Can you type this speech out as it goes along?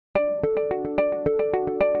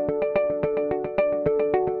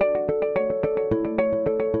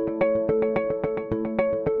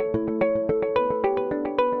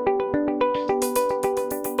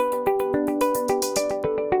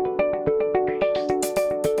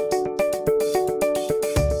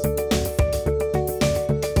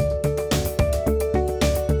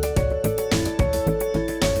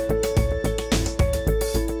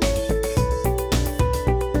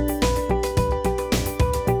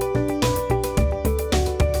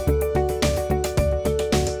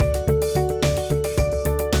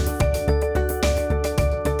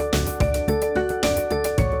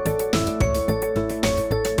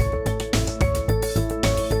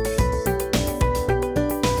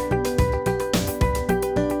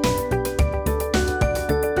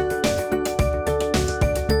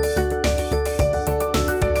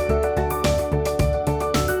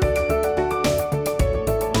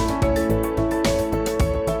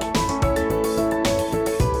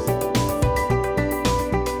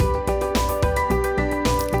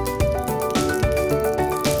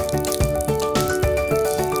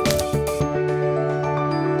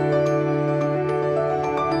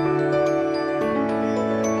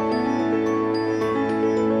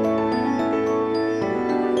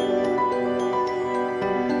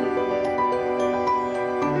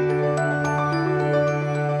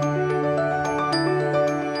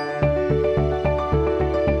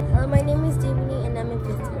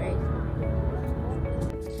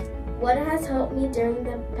me during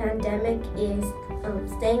the pandemic is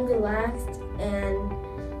staying relaxed and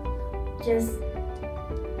just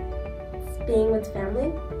being with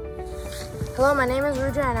family. Hello, my name is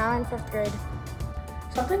Rudra and I'm in 5th grade.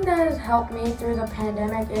 Something that has helped me through the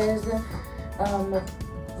pandemic is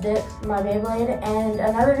my Beyblade, and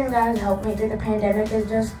another thing that has helped me through the pandemic is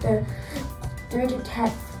just 3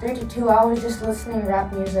 to 2 hours just listening to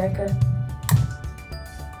rap music.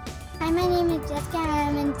 Hi, my name is Jessica and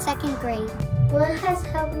I'm in 2nd grade. What has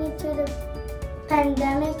helped me through the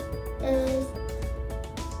pandemic is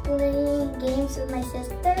playing games with my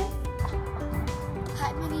sister.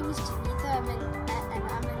 Hi, my name is Jenitha and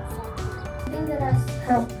I'm in 4th grade. The thing that has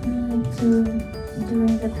helped me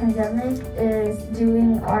during the pandemic is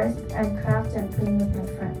doing art and crafts and playing with my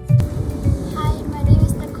friends. Hi, my name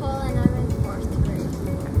is Nicole and I'm in 4th grade.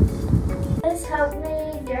 What has helped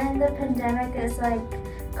me during the pandemic is like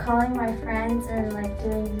calling my friends and like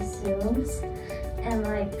doing Zooms and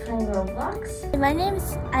like playing Roblox. My name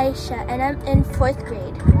is Aiesha and I'm in 4th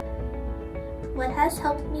grade. What has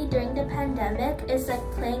helped me during the pandemic is like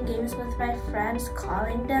playing games with my friends,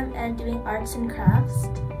 calling them, and doing arts and crafts.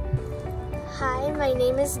 Hi, my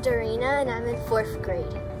name is Darina and I'm in 4th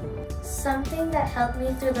grade. Something that helped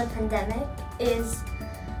me through the pandemic is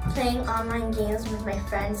playing online games with my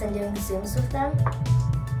friends and doing Zooms with them.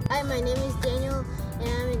 Hi, my name is Daniel and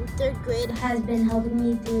I'm in 3rd grade. What has been helping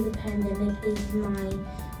me through the pandemic is my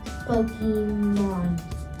Pokemon